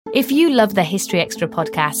If you love the History Extra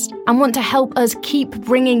podcast and want to help us keep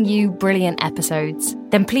bringing you brilliant episodes,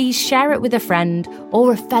 then please share it with a friend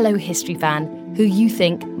or a fellow history fan who you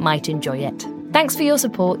think might enjoy it. Thanks for your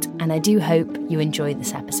support, and I do hope you enjoy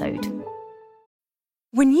this episode.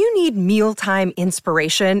 When you need mealtime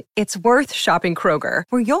inspiration, it's worth shopping Kroger,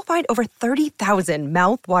 where you'll find over 30,000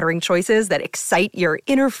 mouth-watering choices that excite your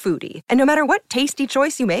inner foodie. And no matter what tasty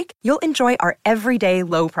choice you make, you'll enjoy our everyday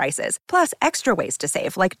low prices, plus extra ways to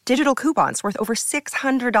save, like digital coupons worth over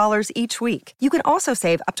 $600 each week. You can also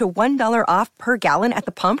save up to $1 off per gallon at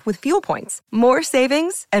the pump with fuel points. More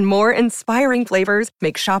savings and more inspiring flavors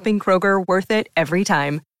make shopping Kroger worth it every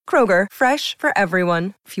time. Kroger, fresh for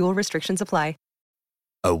everyone. Fuel restrictions apply.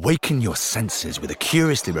 Awaken your senses with a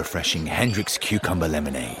curiously refreshing Hendrick's Cucumber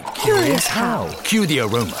Lemonade. Curious how? Cue the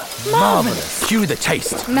aroma. Marvelous. Cue the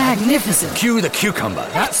taste. Magnificent. Cue the cucumber.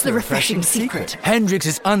 That's the refreshing secret. Hendrick's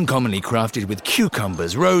is uncommonly crafted with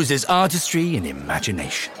cucumbers, roses, artistry, and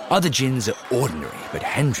imagination. Other gins are ordinary, but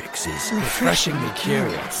Hendrick's is refreshingly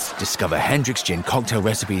curious. Discover Hendrick's Gin cocktail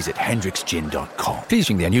recipes at hendricksgin.com. Please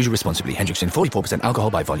drink the unusual responsibly. Hendrick's Gin, 44%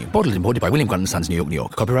 alcohol by volume. Bottled and imported by William Grant & Sons, New York, New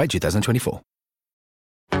York. Copyright 2024.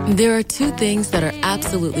 There are two things that are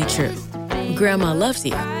absolutely true. Grandma loves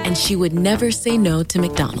you, and she would never say no to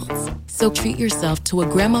McDonald's. So treat yourself to a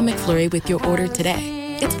Grandma McFlurry with your order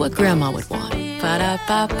today. It's what Grandma would want.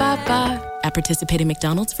 Ba-da-ba-ba-ba. At participating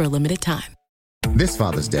McDonald's for a limited time. This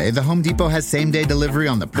Father's Day, the Home Depot has same-day delivery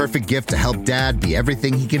on the perfect gift to help Dad be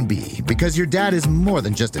everything he can be. Because your dad is more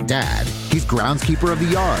than just a dad. He's groundskeeper of the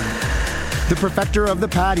yard, the perfecter of the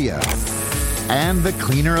patio, and the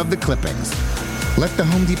cleaner of the clippings. Let the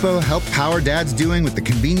Home Depot help power Dad's doing with the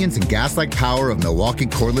convenience and gas-like power of Milwaukee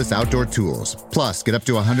cordless outdoor tools. Plus, get up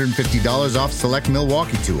to $150 off select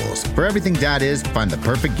Milwaukee tools. For everything Dad is, find the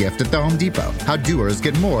perfect gift at the Home Depot. How doers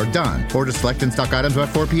get more done. Order select and stock items by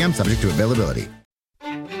 4 p.m. subject to availability.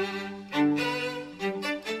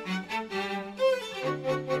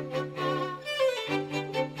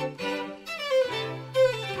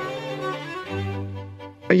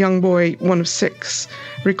 A young boy, one of 6,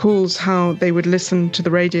 recalls how they would listen to the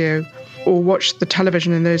radio or watch the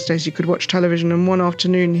television. In those days you could watch television, and one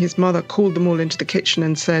afternoon his mother called them all into the kitchen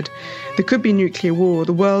and said, "There could be nuclear war,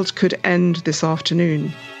 the world could end this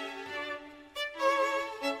afternoon."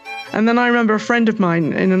 And then I remember a friend of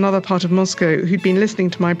mine in another part of Moscow who'd been listening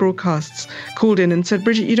to my broadcasts called in and said,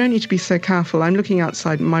 "Bridget, you don't need to be so careful. I'm looking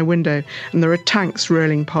outside my window and there are tanks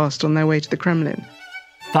rolling past on their way to the Kremlin."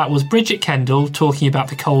 That was Bridget Kendall talking about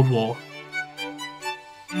the Cold War.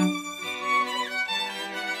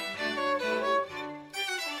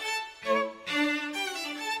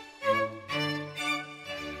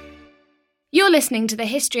 You're listening to the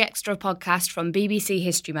History Extra podcast from BBC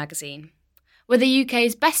History Magazine. We're the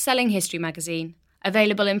UK's best-selling history magazine,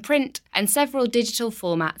 available in print and several digital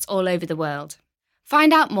formats all over the world.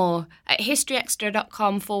 Find out more at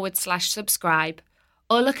historyextra.com/subscribe,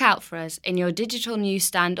 or look out for us in your digital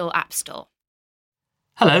newsstand or app store.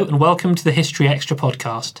 Hello and welcome to the History Extra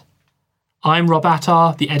podcast. I'm Rob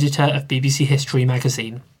Attar, the editor of BBC History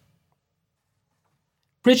Magazine.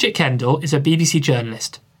 Bridget Kendall is a BBC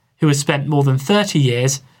journalist who has spent more than 30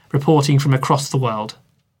 years reporting from across the world.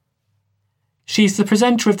 She's the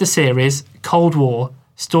presenter of the series Cold War: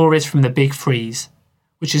 Stories from the Big Freeze,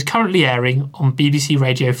 which is currently airing on BBC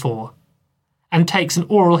Radio 4, and takes an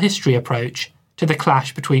oral history approach to the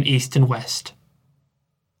clash between East and West.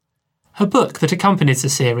 Her book that accompanies the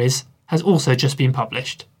series has also just been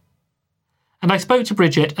published. And I spoke to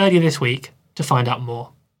Bridget earlier this week to find out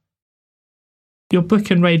more. Your book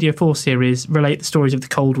and Radio 4 series relate the stories of the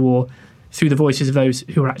Cold War through the voices of those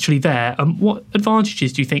who were actually there. What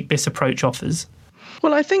advantages do you think this approach offers?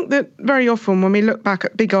 Well, I think that very often when we look back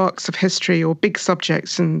at big arcs of history or big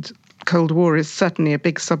subjects, and Cold War is certainly a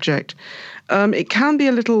big subject, it can be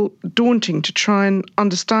a little daunting to try and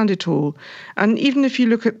understand it all. And even if you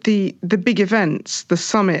look at the big events, the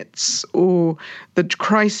summits or the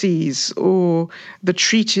crises or the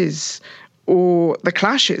treaties or the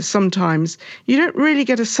clashes sometimes, you don't really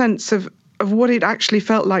get a sense of what it actually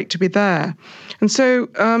felt like to be there. And so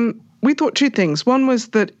we thought two things. One was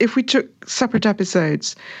that if we took separate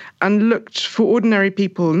episodes and looked for ordinary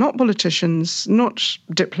people, not politicians, not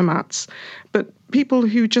diplomats, but people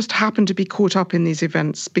who just happened to be caught up in these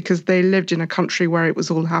events because they lived in a country where it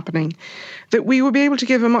was all happening, that we would be able to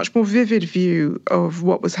give a much more vivid view of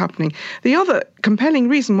what was happening. The other compelling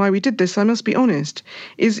reason why we did this, I must be honest,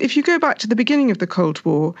 is if you go back to the beginning of the Cold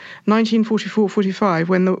War, 1944-45,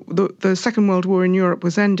 when the Second World War in Europe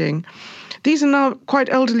was ending, these are now quite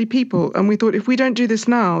elderly people, and we thought if we don't do this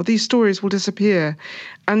now, these stories will disappear.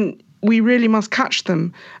 And we really must catch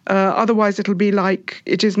them. Otherwise, it'll be like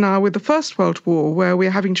it is now with the First World War, where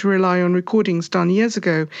we're having to rely on recordings done years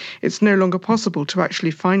ago. It's no longer possible to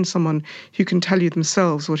actually find someone who can tell you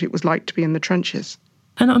themselves what it was like to be in the trenches.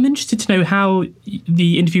 And I'm interested to know how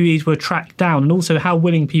the interviewees were tracked down and also how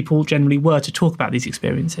willing people generally were to talk about these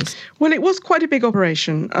experiences. Well, it was quite a big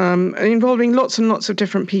operation involving lots and lots of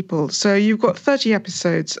different people. So you've got 30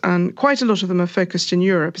 episodes and quite a lot of them are focused in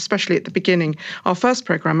Europe, especially at the beginning. Our first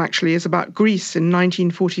programme actually is about Greece in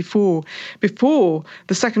 1944. Before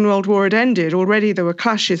the Second World War had ended, already there were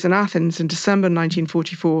clashes in Athens in December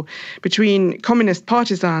 1944 between communist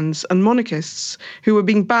partisans and monarchists who were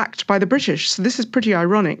being backed by the British. So this is pretty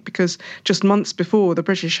ironic because just months before, the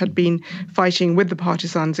British had been fighting with the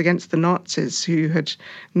partisans against the Nazis who had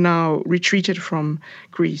now retreated from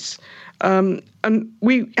Greece. And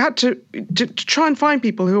we had to try and find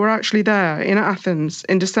people who were actually there in Athens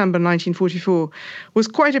in December 1944 was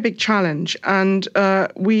quite a big challenge. And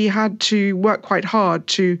we had to work quite hard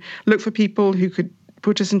to look for people who could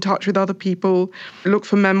put us in touch with other people, look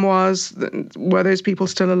for memoirs, were those people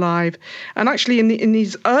still alive? And actually in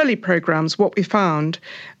these early programs, what we found,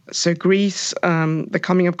 so Greece, the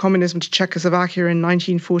coming of communism to Czechoslovakia in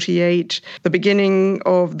 1948, the beginning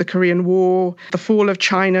of the Korean War, the fall of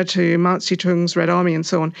China to Mao Zedong's Red Army and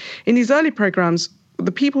so on. In these early programs,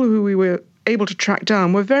 the people who we were able to track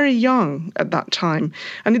down were very young at that time.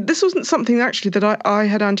 And this wasn't something actually that I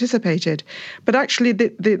had anticipated, but actually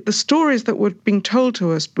the stories that were being told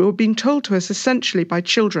to us essentially by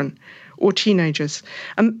children or teenagers.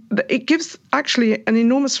 And it gives actually an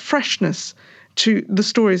enormous freshness to the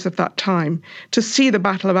stories of that time, to see the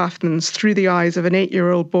Battle of Athens through the eyes of an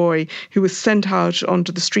 8-year-old boy who was sent out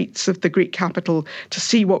onto the streets of the Greek capital to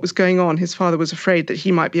see what was going on. His father was afraid that he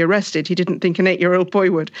might be arrested. He didn't think an 8-year-old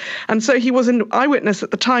boy would. And so he was an eyewitness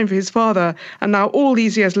at the time for his father, and now all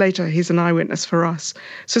these years later, he's an eyewitness for us.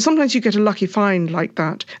 So sometimes you get a lucky find like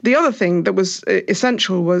that. The other thing that was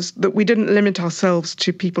essential was that we didn't limit ourselves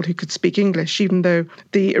to people who could speak English, even though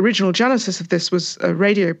the original genesis of this was a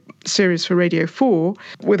radio series for Radio 4.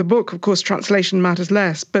 With a book, of course, translation matters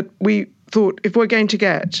less, but we thought if we're going to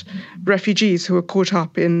get refugees who are caught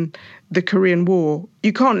up in the Korean War,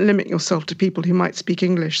 you can't limit yourself to people who might speak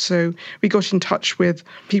English. So we got in touch with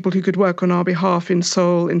people who could work on our behalf in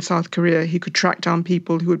Seoul, in South Korea, who could track down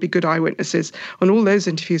people who would be good eyewitnesses, and all those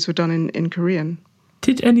interviews were done in Korean.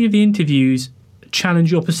 Did any of the interviews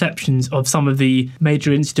challenge your perceptions of some of the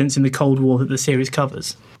major incidents in the Cold War that the series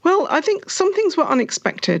covers? Well, I think some things were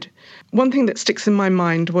unexpected. One thing that sticks in my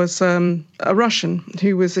mind was a Russian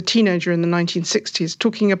who was a teenager in the 1960s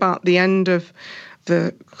talking about the end of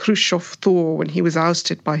the Khrushchev thaw when he was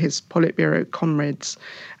ousted by his Politburo comrades.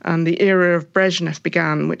 And the era of Brezhnev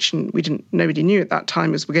began, which nobody knew at that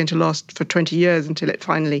time was going to last for 20 years until it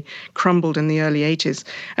finally crumbled in the early 80s.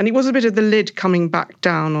 And it was a bit of the lid coming back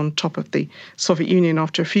down on top of the Soviet Union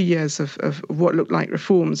after a few years of what looked like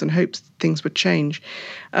reforms and hopes things would change.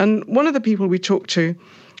 And one of the people we talked to,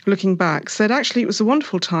 looking back, said actually it was a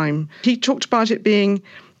wonderful time. He talked about it being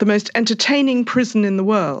the most entertaining prison in the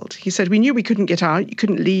world. He said, we knew we couldn't get out. You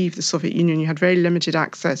couldn't leave the Soviet Union. You had very limited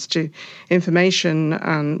access to information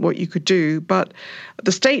and what you could do. But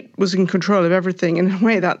the state was in control of everything. In a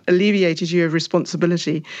way, that alleviated you of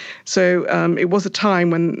responsibility. So it was a time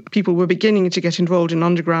when people were beginning to get involved in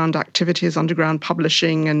underground activities, underground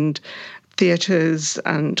publishing and theatres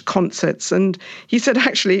and concerts. And he said,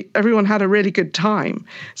 actually, everyone had a really good time.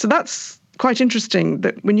 So that's quite interesting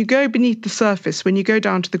that when you go beneath the surface, when you go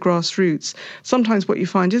down to the grassroots, sometimes what you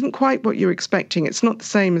find isn't quite what you're expecting. It's not the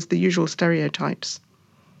same as the usual stereotypes.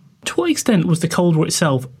 To what extent was the Cold War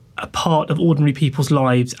itself a part of ordinary people's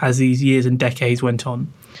lives as these years and decades went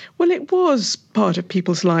on? Well, it was part of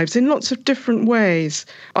people's lives in lots of different ways.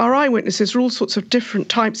 Our eyewitnesses were all sorts of different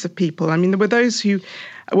types of people. I mean, there were those who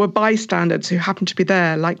were bystanders who happened to be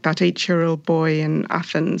there, like that 8-year-old boy in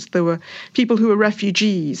Athens. There were people who were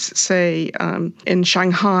refugees, say, in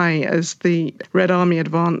Shanghai as the Red Army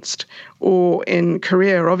advanced, or in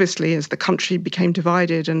Korea, obviously, as the country became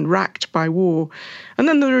divided and racked by war. And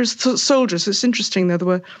then there were soldiers. It's interesting, there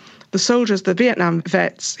were the soldiers, the Vietnam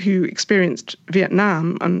vets who experienced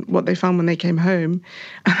Vietnam and what they found when they came home.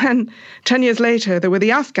 And 10 years later, there were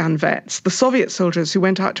the Afghan vets, the Soviet soldiers who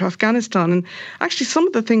went out to Afghanistan. And actually, some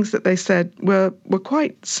of the things that they said were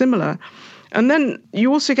quite similar. And then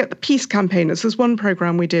you also get the peace campaigners. There's one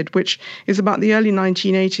program we did, which is about the early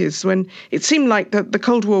 1980s, when it seemed like the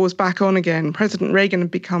Cold War was back on again. President Reagan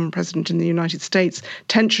had become president in the United States.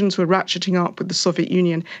 Tensions were ratcheting up with the Soviet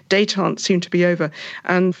Union. Détente seemed to be over.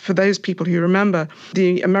 And for those people who remember,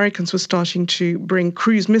 the Americans were starting to bring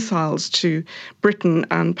cruise missiles to Britain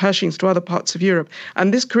and Pershings to other parts of Europe.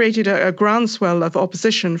 And this created a groundswell of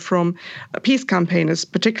opposition from peace campaigners,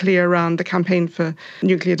 particularly around the campaign for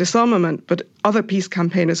nuclear disarmament, but other peace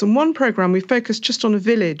campaigners. And one program, we focused just on a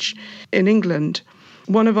village in England.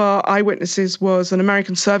 One of our eyewitnesses was an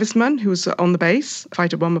American serviceman who was on the base,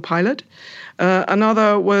 fighter bomber pilot.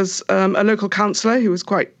 Another was a local councillor who was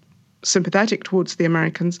quite sympathetic towards the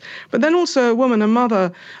Americans, but then also a woman, a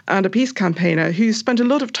mother, and a peace campaigner who spent a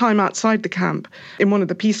lot of time outside the camp in one of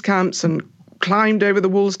the peace camps and climbed over the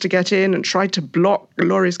walls to get in and tried to block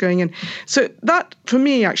lorries going in. So that, for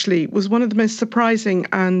me, actually, was one of the most surprising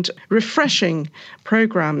and refreshing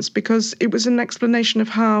programs, because it was an explanation of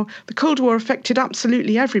how the Cold War affected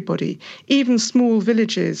absolutely everybody, even small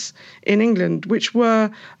villages in England, which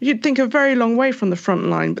were, you'd think, a very long way from the front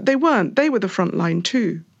line, but they weren't. They were the front line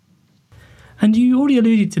too. And you already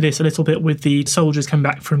alluded to this a little bit with the soldiers coming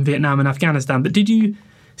back from Vietnam and Afghanistan, but did you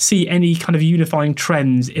see any kind of unifying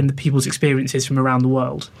trends in the people's experiences from around the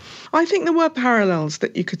world? I think there were parallels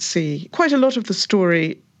that you could see. Quite a lot of the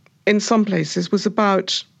story in some places was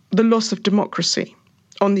about the loss of democracy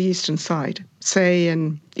on the eastern side, say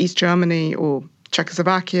in East Germany or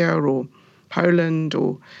Czechoslovakia or Poland,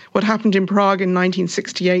 or what happened in Prague in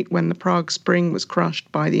 1968 when the Prague Spring was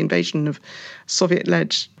crushed by the invasion of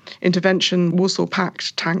Soviet-led intervention, Warsaw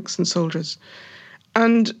Pact tanks and soldiers.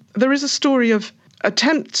 And there is a story of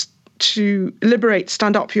attempts to liberate,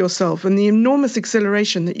 stand up for yourself, and the enormous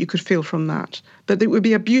exhilaration that you could feel from that it would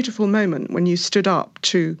be a beautiful moment when you stood up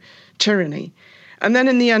to tyranny. And then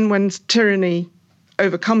in the end, when tyranny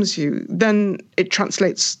overcomes you, then it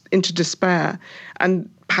translates into despair and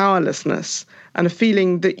powerlessness and a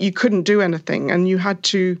feeling that you couldn't do anything and you had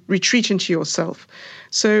to retreat into yourself.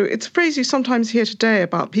 So it's a phrase you sometimes hear today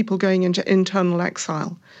about people going into internal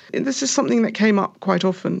exile. This is something that came up quite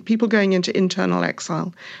often, people going into internal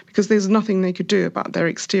exile because there's nothing they could do about their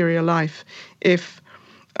exterior life if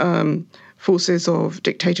forces of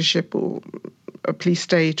dictatorship or a police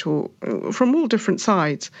state or from all different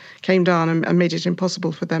sides came down and made it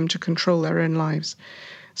impossible for them to control their own lives.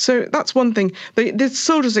 So that's one thing. The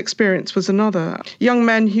soldiers' experience was another. Young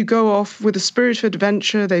men who go off with a spirit of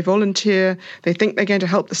adventure, they volunteer, they think they're going to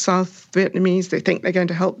help the South Vietnamese, they think they're going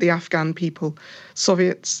to help the Afghan people,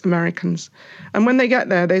 Soviets, Americans. And when they get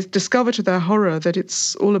there, they discover to their horror that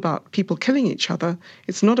it's all about people killing each other.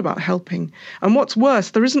 It's not about helping. And what's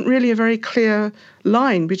worse, there isn't really a very clear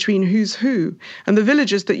line between who's who. And the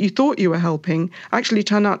villagers that you thought you were helping actually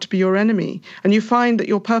turn out to be your enemy. And you find that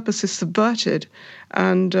your purpose is subverted.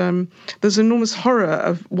 And there's enormous horror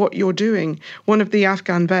of what you're doing. One of the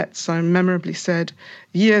Afghan vets memorably said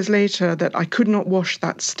years later that I could not wash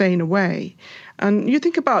that stain away. And you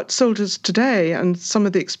think about soldiers today and some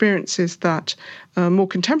of the experiences that more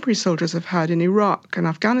contemporary soldiers have had in Iraq and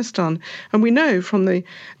Afghanistan. And we know from the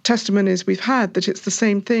testimonies we've had that it's the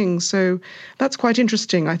same thing. So that's quite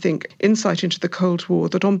interesting, I think, insight into the Cold War,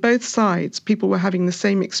 that on both sides people were having the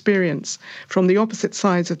same experience from the opposite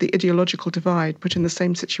sides of the ideological divide, put in the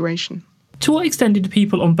same situation. To what extent did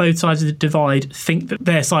people on both sides of the divide think that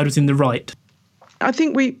their side was in the right? I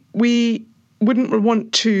think we wouldn't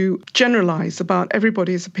want to generalise about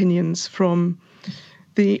everybody's opinions from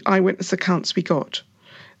the eyewitness accounts we got.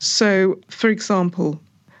 So, for example,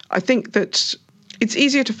 I think that it's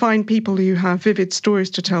easier to find people who have vivid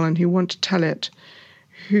stories to tell and who want to tell it,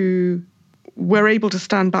 who were able to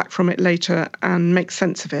stand back from it later and make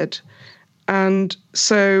sense of it. And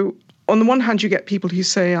so on the one hand, you get people who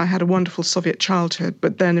say, I had a wonderful Soviet childhood,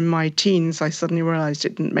 but then in my teens, I suddenly realised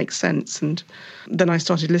it didn't make sense. And then I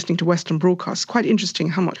started listening to Western broadcasts. Quite interesting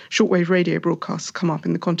how much shortwave radio broadcasts come up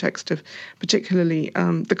in the context of particularly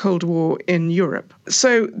the Cold War in Europe.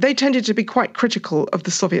 So they tended to be quite critical of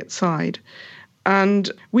the Soviet side.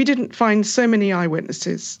 And we didn't find so many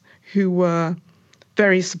eyewitnesses who were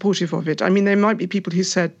very supportive of it. I mean, there might be people who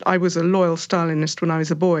said, I was a loyal Stalinist when I was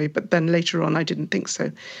a boy, but then later on I didn't think so.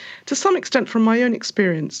 To some extent, from my own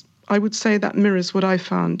experience, I would say that mirrors what I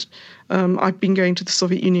found. I've been going to the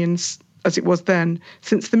Soviet Union, as it was then,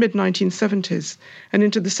 since the mid-1970s and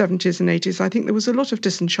into the 70s and 80s. I think there was a lot of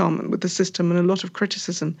disenchantment with the system and a lot of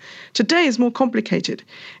criticism. Today is more complicated.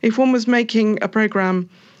 If one was making a program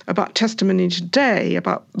about testimony today,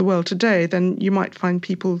 about the world today, then you might find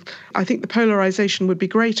people, I think the polarization would be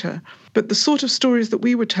greater. But the sort of stories that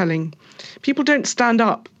we were telling, people don't stand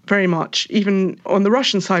up very much, even on the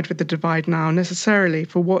Russian side with the divide now, necessarily,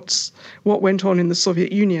 for what went on in the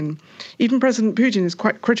Soviet Union. Even President Putin is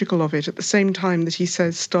quite critical of it at the same time that he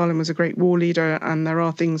says Stalin was a great war leader and there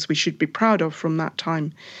are things we should be proud of from that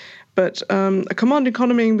time. But a command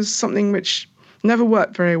economy was something which never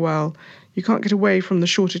worked very well. You can't get away from the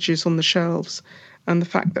shortages on the shelves and the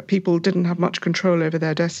fact that people didn't have much control over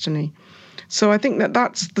their destiny. So I think that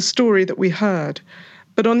that's the story that we heard.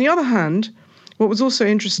 But on the other hand, what was also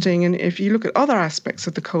interesting, and if you look at other aspects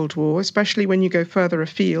of the Cold War, especially when you go further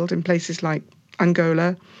afield in places like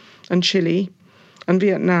Angola and Chile and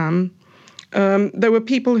Vietnam, there were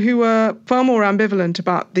people who were far more ambivalent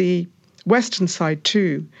about the Western side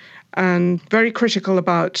too, and very critical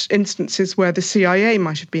about instances where the CIA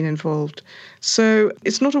might have been involved. So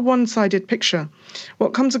it's not a one-sided picture.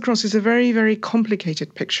 What comes across is a very, very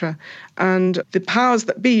complicated picture, and the powers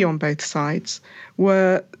that be on both sides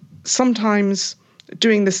were sometimes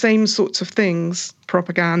doing the same sorts of things,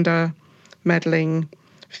 propaganda, meddling,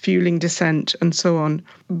 fueling dissent, and so on.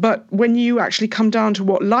 But when you actually come down to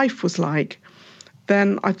what life was like,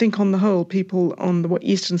 then I think on the whole, people on the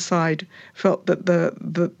eastern side felt that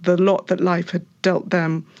the lot that life had dealt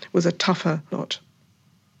them was a tougher lot.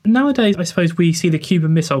 Nowadays, I suppose we see the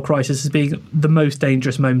Cuban Missile Crisis as being the most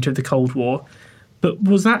dangerous moment of the Cold War. But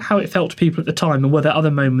was that how it felt to people at the time, and were there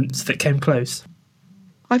other moments that came close?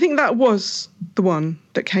 I think that was the one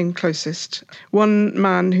that came closest. One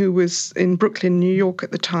man who was in Brooklyn, New York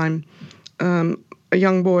at the time, a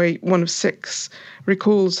young boy, one of 6,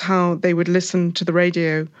 recalls how they would listen to the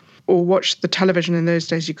radio or watch the television. In those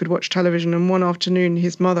days you could watch television, and one afternoon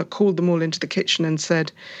his mother called them all into the kitchen and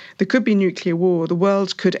said, there could be nuclear war, the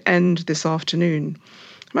world could end this afternoon.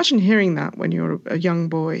 Imagine hearing that when you're a young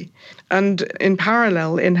boy. And in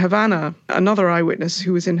parallel, in Havana, another eyewitness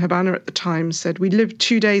who was in Havana at the time said, we lived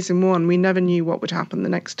 2 days in one, we never knew what would happen the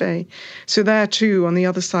next day. So there too, on the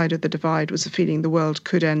other side of the divide, was a feeling the world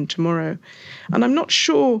could end tomorrow. And I'm not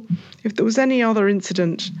sure if there was any other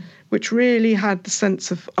incident which really had the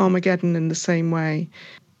sense of Armageddon in the same way.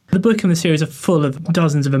 The book and the series are full of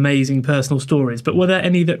dozens of amazing personal stories, but were there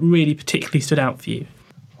any that really particularly stood out for you?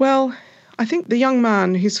 Well, I think the young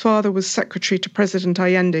man whose father was secretary to President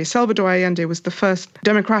Allende, Salvador Allende, was the first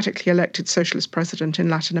democratically elected socialist president in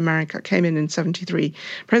Latin America, came in 1973.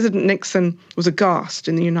 President Nixon was aghast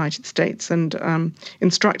in the United States and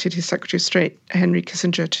instructed his Secretary of State, Henry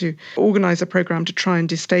Kissinger, to organize a program to try and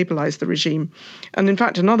destabilize the regime. And in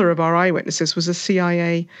fact, another of our eyewitnesses was a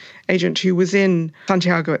CIA agent who was in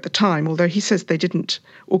Santiago at the time, although he says they didn't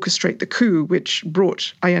orchestrate the coup which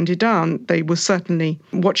brought Allende down. They were certainly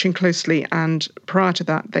watching closely, and prior to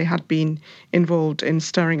that they had been involved in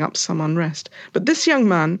stirring up some unrest. But this young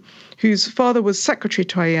man, whose father was secretary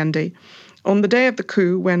to Allende, on the day of the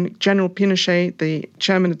coup, when General Pinochet, the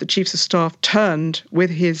chairman of the Chiefs of Staff, turned with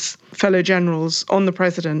his fellow generals on the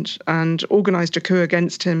president and organised a coup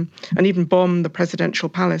against him and even bombed the presidential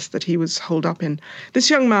palace that he was holed up in, this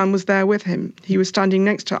young man was there with him. He was standing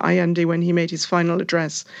next to Allende when he made his final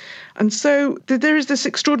address. And so there is this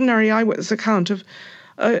extraordinary eyewitness account of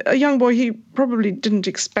a young boy. He probably didn't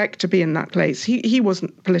expect to be in that place. He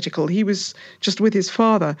wasn't political. He was just with his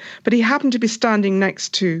father. But he happened to be standing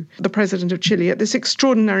next to the president of Chile at this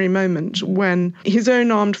extraordinary moment when his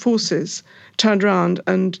own armed forces turned around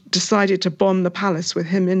and decided to bomb the palace with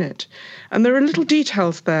him in it. And there are little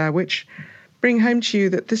details there which bring home to you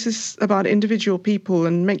that this is about individual people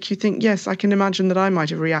and make you think, yes, I can imagine that I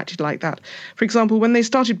might have reacted like that. For example, when they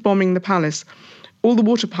started bombing the palace, all the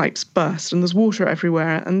water pipes burst and there's water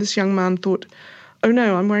everywhere. And this young man thought, oh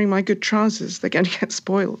no, I'm wearing my good trousers. They're going to get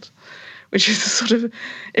spoiled, which is a sort of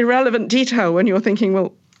irrelevant detail when you're thinking,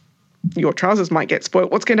 well, your trousers might get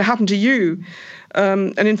spoiled. What's going to happen to you?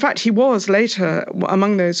 And in fact, he was later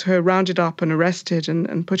among those who were rounded up and arrested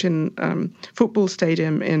and put in football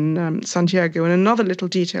stadium in Santiago. And another little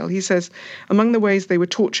detail, he says, among the ways they were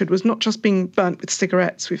tortured was not just being burnt with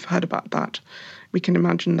cigarettes. We've heard about that. We can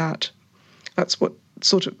imagine that. That's what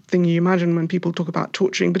sort of thing you imagine when people talk about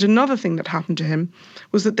torturing. But another thing that happened to him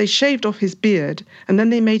was that they shaved off his beard and then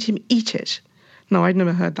they made him eat it. Now, I'd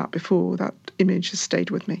never heard that before. That image has stayed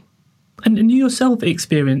with me. And you yourself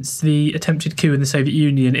experienced the attempted coup in the Soviet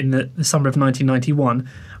Union in the summer of 1991.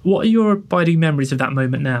 What are your abiding memories of that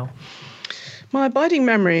moment now? My abiding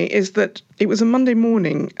memory is that it was a Monday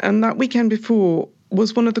morning, and that weekend before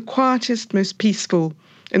was one of the quietest, most peaceful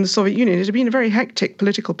in the Soviet Union. It had been a very hectic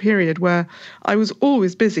political period where I was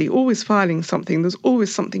always busy, always filing something. There's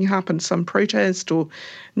always something happened, some protest or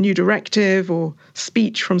new directive or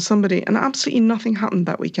speech from somebody, and absolutely nothing happened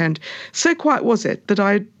that weekend. So quiet was it that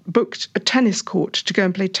I booked a tennis court to go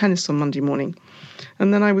and play tennis on Monday morning.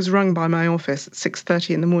 And then I was rung by my office at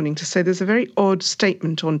 6:30 in the morning to say there's a very odd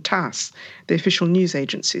statement on TASS, the official news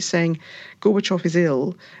agency, saying Gorbachev is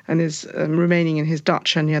ill and is remaining in his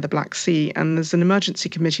dacha near the Black Sea, and there's an emergency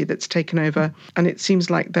committee that's taken over, and it seems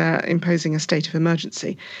like they're imposing a state of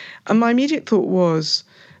emergency. And my immediate thought was,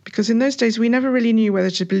 because in those days we never really knew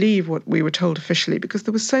whether to believe what we were told officially, because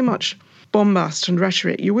there was so much bombast and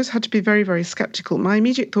rhetoric, you always had to be very, very sceptical. My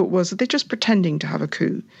immediate thought was, are they just pretending to have a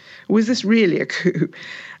coup? Was this really a coup?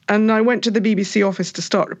 And I went to the BBC office to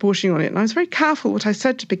start reporting on it, and I was very careful what I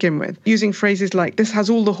said to begin with, using phrases like, this has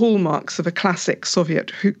all the hallmarks of a classic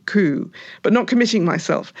Soviet coup, but not committing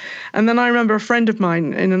myself. And then I remember a friend of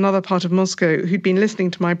mine in another part of Moscow who'd been listening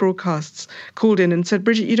to my broadcasts called in and said,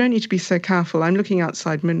 Bridget, you don't need to be so careful. I'm looking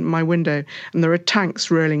outside my window and there are tanks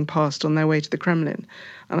rolling past on their way to the Kremlin.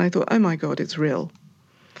 And I thought, oh my God, it's real.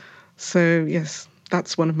 So yes,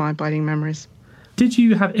 that's one of my abiding memories. Did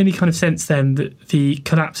you have any kind of sense then that the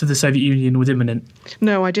collapse of the Soviet Union was imminent?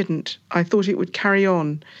 No, I didn't. I thought it would carry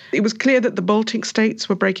on. It was clear that the Baltic states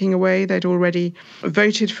were breaking away. They'd already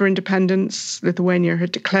voted for independence. Lithuania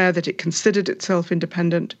had declared that it considered itself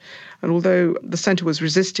independent. And although the centre was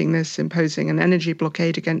resisting this, imposing an energy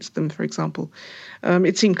blockade against them, for example,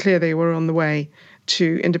 it seemed clear they were on the way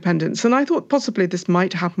to independence. And I thought possibly this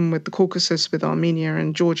might happen with the Caucasus, with Armenia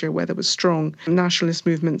and Georgia, where there were strong nationalist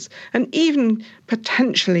movements, and even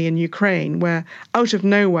potentially in Ukraine, where out of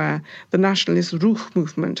nowhere the nationalist Ruch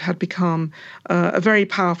movement had become a very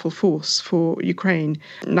powerful force for Ukraine,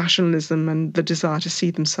 nationalism and the desire to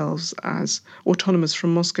see themselves as autonomous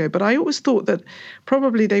from Moscow. But I always thought that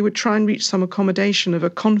probably they would try and reach some accommodation of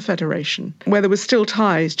a confederation, where there were still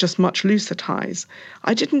ties, just much looser ties.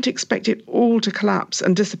 I didn't expect it all to collapse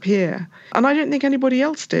and disappear. And I don't think anybody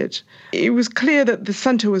else did. It was clear that the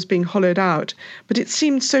centre was being hollowed out, but it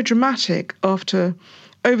seemed so dramatic after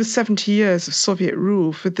over 70 years of Soviet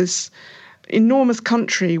rule for this enormous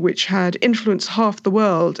country which had influenced half the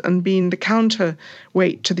world and been the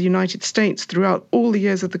counterweight to the United States throughout all the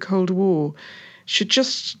years of the Cold War, should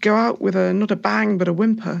just go out with not a bang but a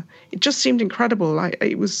whimper. It just seemed incredible.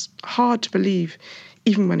 It was hard to believe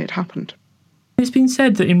even when it happened. It's been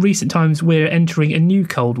said that in recent times we're entering a new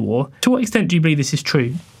Cold War. To what extent do you believe this is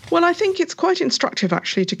true? Well, I think it's quite instructive,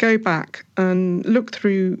 actually, to go back and look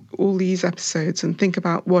through all these episodes and think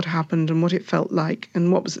about what happened and what it felt like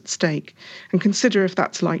and what was at stake, and consider if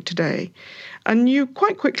that's like today. And you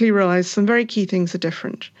quite quickly realise some very key things are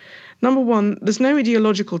different. Number one, there's no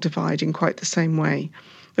ideological divide in quite the same way.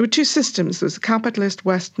 There were two systems. There was the capitalist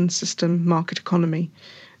Western system, market economy,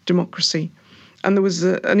 democracy. And there was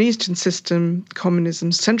an Eastern system,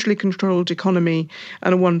 communism, centrally controlled economy,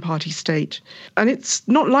 and a one-party state. And it's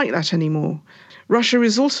not like that anymore. Russia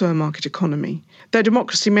is also a market economy. Their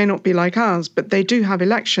democracy may not be like ours, but they do have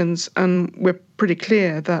elections, and we're pretty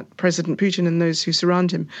clear that President Putin and those who surround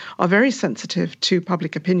him are very sensitive to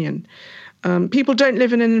public opinion. People don't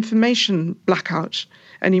live in an information blackout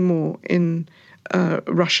anymore in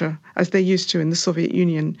Russia, as they used to in the Soviet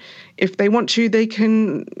Union. If they want to, they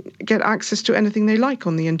can get access to anything they like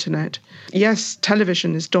on the internet. Yes,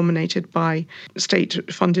 television is dominated by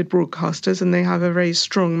state-funded broadcasters, and they have a very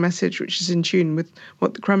strong message which is in tune with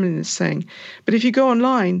what the Kremlin is saying. But if you go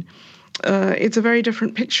online, it's a very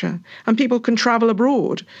different picture. And people can travel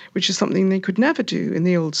abroad, which is something they could never do in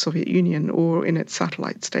the old Soviet Union or in its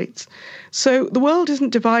satellite states. So the world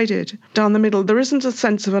isn't divided down the middle. There isn't a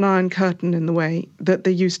sense of an iron curtain in the way that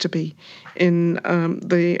there used to be in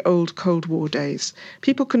the old Cold War days.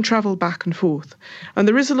 People can travel back and forth. And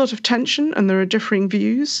there is a lot of tension, and there are differing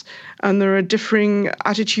views, and there are differing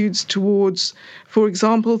attitudes towards, for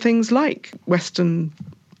example, things like Western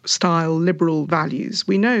style liberal values.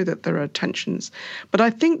 We know that there are tensions, but I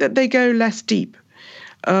think that they go less deep.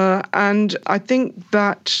 And I think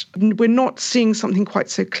that we're not seeing something quite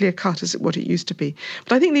so clear-cut as what it used to be.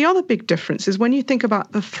 But I think the other big difference is when you think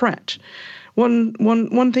about the threat.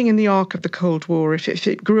 One thing in the arc of the Cold War, if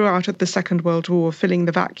it grew out of the Second World War, filling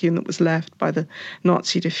the vacuum that was left by the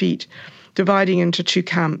Nazi defeat, dividing into two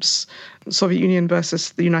camps, Soviet Union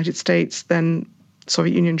versus the United States, then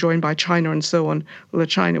Soviet Union joined by China and so on, although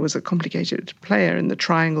China was a complicated player in the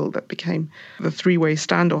triangle that became the three-way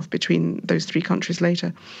standoff between those three countries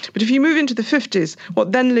later. But if you move into the 50s,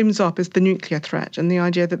 what then looms up is the nuclear threat and the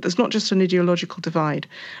idea that there's not just an ideological divide,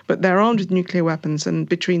 but they're armed with nuclear weapons, and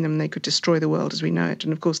between them they could destroy the world as we know it.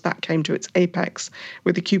 And of course that came to its apex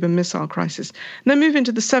with the Cuban Missile Crisis. And then move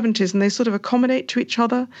into the 70s and they sort of accommodate to each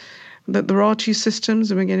other, that there are two systems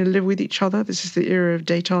and we're going to live with each other. This is the era of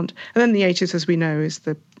détente. And then the 80s, as we know, is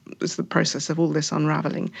the process of all this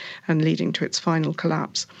unravelling and leading to its final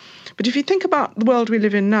collapse. But if you think about the world we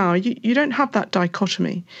live in now, you don't have that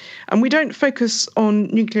dichotomy. And we don't focus on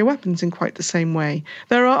nuclear weapons in quite the same way.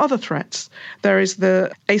 There are other threats. There is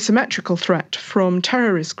the asymmetrical threat from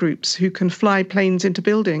terrorist groups who can fly planes into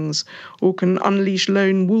buildings or can unleash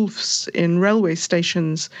lone wolves in railway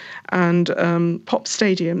stations and pop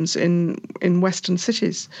stadiums in Western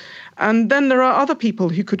cities. And then there are other people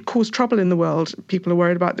who could cause trouble in the world. People are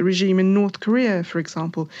worried about the regime in North Korea, for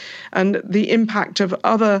example, and the impact of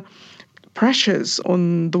other pressures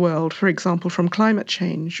on the world, for example, from climate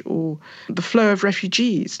change or the flow of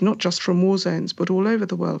refugees, not just from war zones, but all over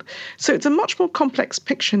the world. So it's a much more complex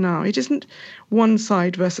picture now. It isn't one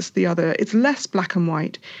side versus the other. It's less black and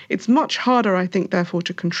white. It's much harder, I think, therefore,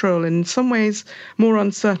 to control, and in some ways more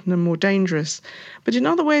uncertain and more dangerous. But in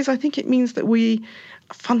other ways, I think it means that we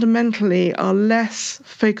fundamentally are less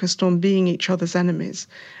focused on being each other's enemies.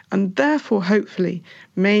 And therefore, hopefully,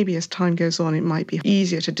 maybe as time goes on, it might be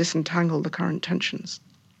easier to disentangle the current tensions.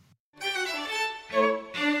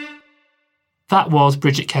 That was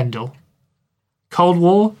Bridget Kendall. Cold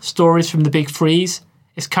War, Stories from the Big Freeze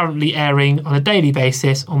is currently airing on a daily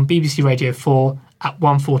basis on BBC Radio 4 at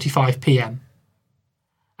 1:45pm.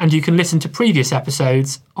 And you can listen to previous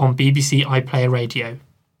episodes on BBC iPlayer Radio.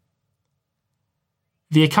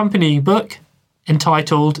 The accompanying book,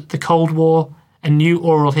 entitled The Cold War, A New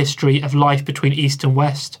Oral History of Life Between East and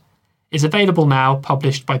West, is available now,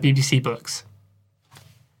 published by BBC Books.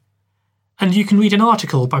 And you can read an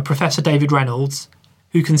article by Professor David Reynolds,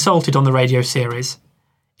 who consulted on the radio series,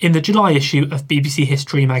 in the July issue of BBC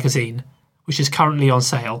History magazine, which is currently on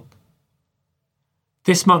sale.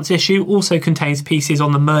 This month's issue also contains pieces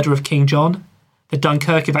on the murder of King John, the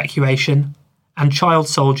Dunkirk evacuation, and child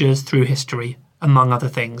soldiers through history, among other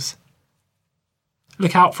things.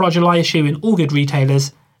 Look out for our July issue in all good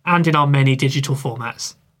retailers and in our many digital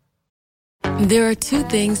formats. There are two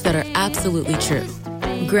things that are absolutely true.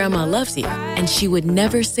 Grandma loves you, and she would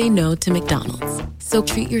never say no to McDonald's. So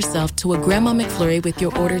treat yourself to a Grandma McFlurry with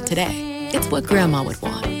your order today. It's what Grandma would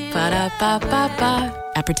want. Ba-da-ba-ba-ba.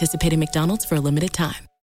 At participating McDonald's for a limited time.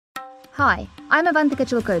 Hi, I'm Avantika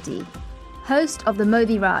Chilkoti, host of The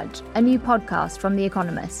Modi Raj, a new podcast from The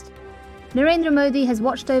Economist. Narendra Modi has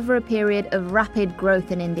watched over a period of rapid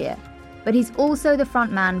growth in India, but he's also the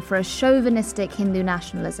front man for a chauvinistic Hindu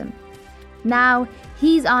nationalism. Now,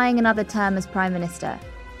 he's eyeing another term as Prime Minister.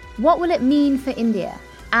 What will it mean for India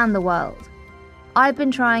and the world? I've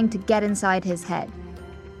been trying to get inside his head.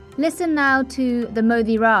 Listen now to The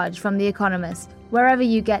Modi Raj from The Economist, wherever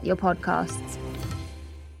you get your podcasts.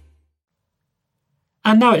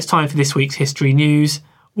 And now it's time for this week's history news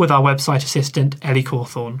with our website assistant, Ellie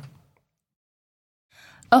Cawthorne.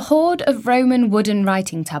 A hoard of Roman wooden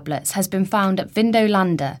writing tablets has been found at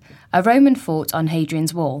Vindolanda, a Roman fort on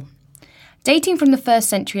Hadrian's Wall. Dating from the 1st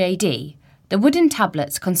century AD, the wooden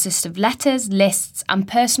tablets consist of letters, lists, and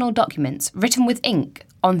personal documents written with ink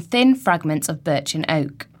on thin fragments of birch and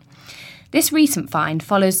oak. This recent find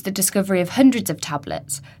follows the discovery of hundreds of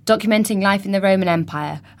tablets documenting life in the Roman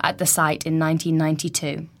Empire at the site in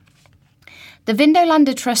 1992. The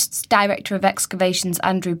Vindolanda Trust's Director of Excavations,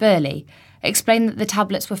 Andrew Burley, explained that the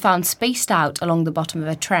tablets were found spaced out along the bottom of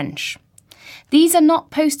a trench. These are not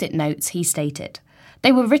post-it notes, he stated.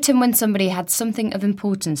 They were written when somebody had something of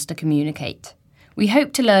importance to communicate. We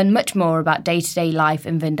hope to learn much more about day-to-day life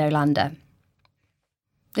in Vindolanda.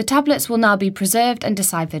 The tablets will now be preserved and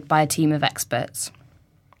deciphered by a team of experts.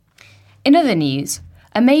 In other news,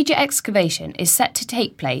 a major excavation is set to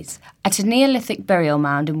take place at a Neolithic burial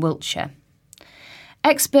mound in Wiltshire.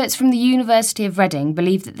 Experts from the University of Reading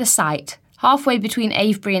believe that the site, halfway between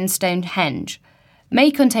Avebury and Stonehenge, may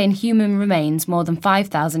contain human remains more than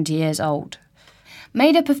 5,000 years old.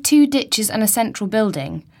 Made up of 2 ditches and a central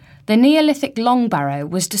building, the Neolithic long barrow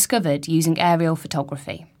was discovered using aerial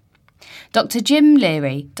photography. Dr. Jim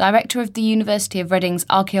Leary, director of the University of Reading's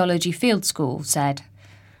Archaeology Field School, said,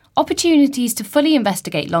 "Opportunities to fully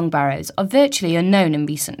investigate long barrows are virtually unknown in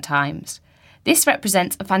recent times. This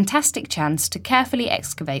represents a fantastic chance to carefully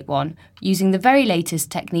excavate one using the very latest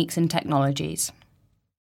techniques and technologies."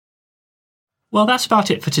 Well, that's about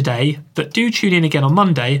it for today, but do tune in again on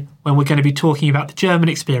Monday when we're going to be talking about the German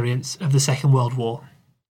experience of the Second World War.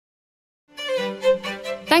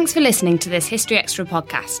 Thanks for listening to this History Extra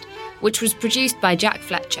podcast, which was produced by Jack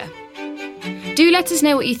Fletcher. Do let us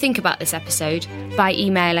know what you think about this episode by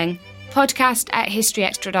emailing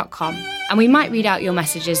podcast@historyextra.com, and we might read out your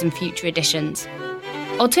messages in future editions.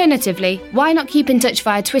 Alternatively, why not keep in touch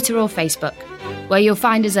via Twitter or Facebook, where you'll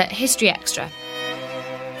find us at History Extra.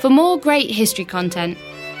 For more great history content,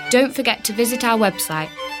 don't forget to visit our website,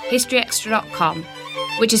 historyextra.com,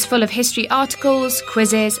 which is full of history articles,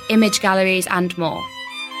 quizzes, image galleries and more.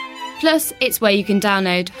 Plus, it's where you can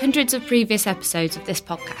download hundreds of previous episodes of this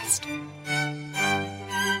podcast.